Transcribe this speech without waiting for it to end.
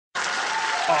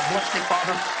Bless me,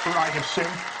 Father, for I have sinned.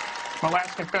 My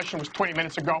last confession was 20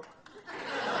 minutes ago.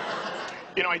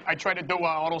 You know, I tried to do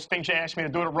all those things you asked me to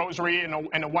do, the rosary and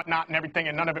the whatnot and everything,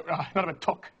 and none of it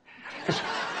took. Because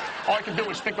all I could do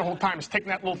was think the whole time is taking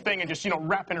that little thing and just,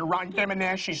 wrapping it around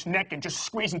Yamanashi's neck and just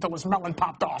squeezing until his melon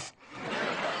popped off.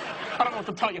 I don't know what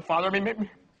to tell you, Father. I mean, maybe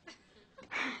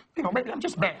I'm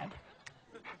just bad.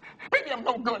 Maybe I'm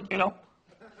no good,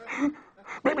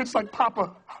 Maybe it's like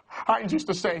Papa Hines used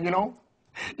to say,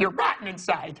 you're rotten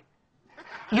inside.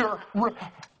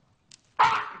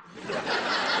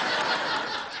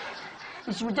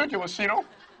 This is ridiculous,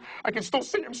 I can still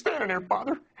see him standing there,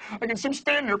 Father. I can see him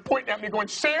standing there pointing at me going,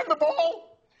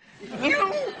 Sandoval,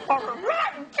 you are a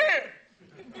rotten kid.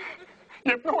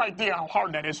 You have no idea how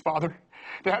hard that is, Father,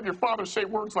 to have your father say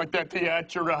words like that to you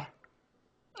at your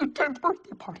 10th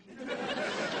birthday party.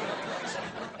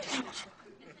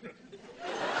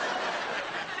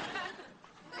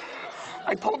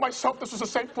 I told myself this was a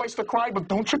safe place to cry, but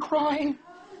don't you cry.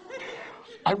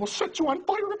 I will set you on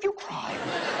fire if you cry.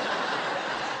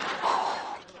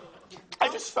 I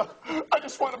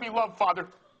just want to be loved, Father.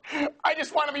 I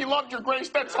just want to be loved, Your Grace.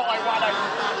 That's all I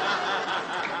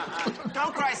want.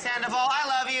 Don't cry, Sandoval. I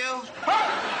love you.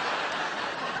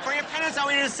 For your penance, I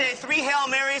want you to say 3 Hail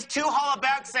Marys, 2 holla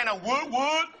backs, and a woot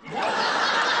woot.